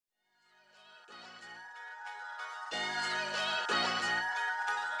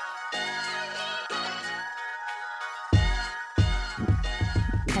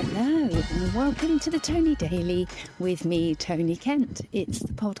Hello and welcome to the Tony Daily with me, Tony Kent. It's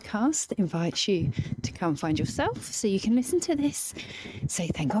the podcast that invites you to come find yourself so you can listen to this. Say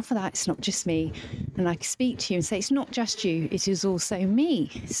thank God for that, it's not just me. And I can speak to you and say it's not just you, it is also me.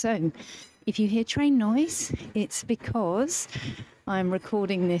 So if you hear train noise, it's because I'm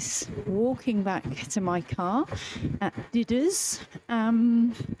recording this walking back to my car at Didders.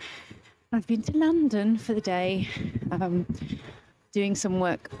 I've been to London for the day, doing some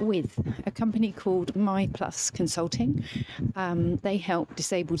work with a company called MyPlus Consulting. They help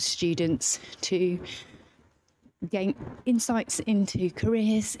disabled students to gain insights into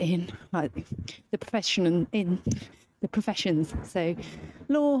careers in the professions, so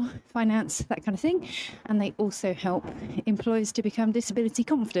law, finance, that kind of thing. And they also help employers to become disability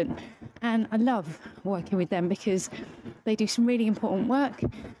confident. And I love working with them because they do some really important work,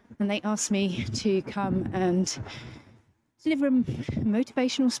 and they asked me to come and deliver a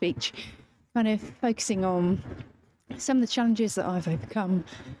motivational speech, kind of focusing on some of the challenges that I've overcome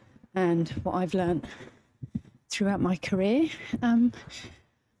and what I've learnt throughout my career. And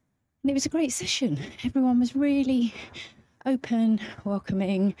it was a great session. Everyone was really open,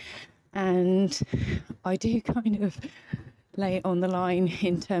 welcoming, and I do kind of lay it on the line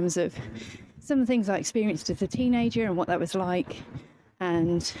in terms of some of the things I experienced as a teenager and what that was like,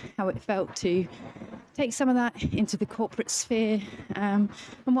 and how it felt to take some of that into the corporate sphere, and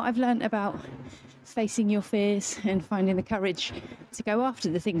what I've learnt about facing your fears and finding the courage to go after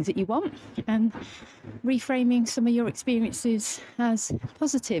the things that you want, and reframing some of your experiences as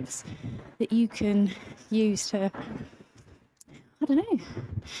positives that you can use to,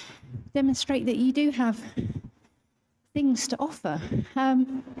 demonstrate that you do have things to offer.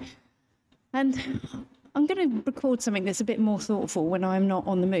 And I'm going to record something that's a bit more thoughtful when I'm not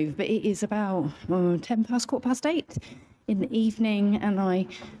on the move, but it is about 8:10 in the evening, and I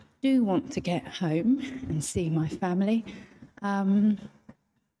do want to get home and see my family.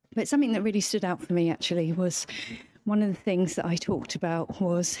 But something that really stood out for me actually was one of the things that I talked about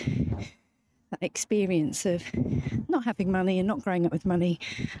was that experience of not having money and not growing up with money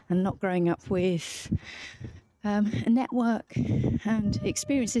and not growing up with a network and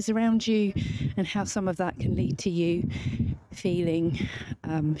experiences around you, and how some of that can lead to you feeling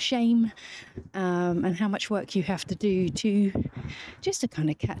shame, and how much work you have to do to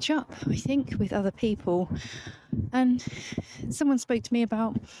kind of catch up, I think, with other people. And someone spoke to me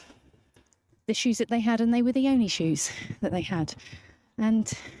about the shoes that they had, and they were the only shoes that they had.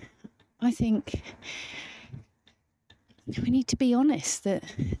 And I think we need to be honest that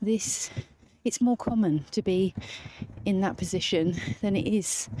it's more common to be in that position than it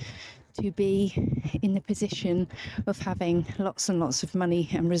is to be in the position of having lots and lots of money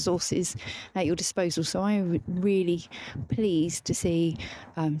and resources at your disposal. So I'm really pleased to see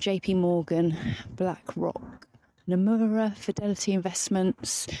JP Morgan, BlackRock, Nomura, Fidelity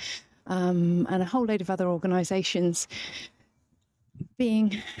Investments, and a whole load of other organisations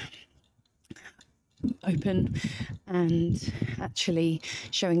being open and actually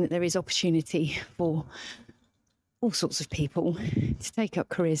showing that there is opportunity for all sorts of people to take up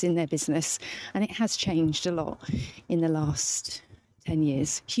careers in their business. And it has changed a lot in the last 10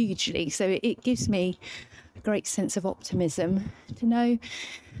 years, hugely. So it gives me a great sense of optimism to know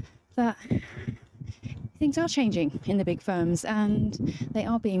that things are changing in the big firms, and they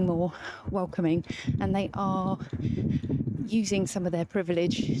are being more welcoming, and they are using some of their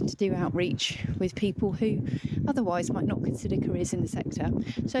privilege to do outreach with people who otherwise might not consider careers in the sector.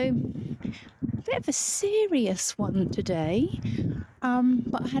 So a bit of a serious one today,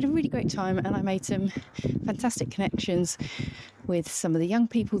 but I had a really great time, and I made some fantastic connections with some of the young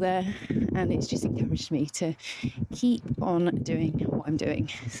people there, and it's just encouraged me to keep on doing what I'm doing.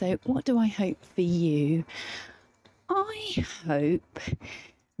 So what do I hope for you? I hope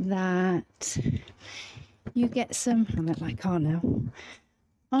that you get some, I'm at my car now,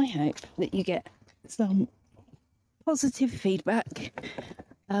 I hope that you get some positive feedback,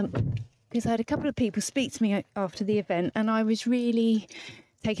 because I had a couple of people speak to me after the event, and I was really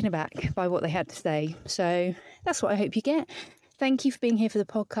taken aback by what they had to say. So that's what I hope you get. Thank you for being here for the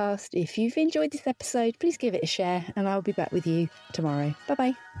podcast. If you've enjoyed this episode, please give it a share, and I'll be back with you tomorrow.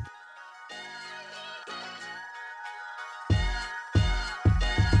 Bye-bye.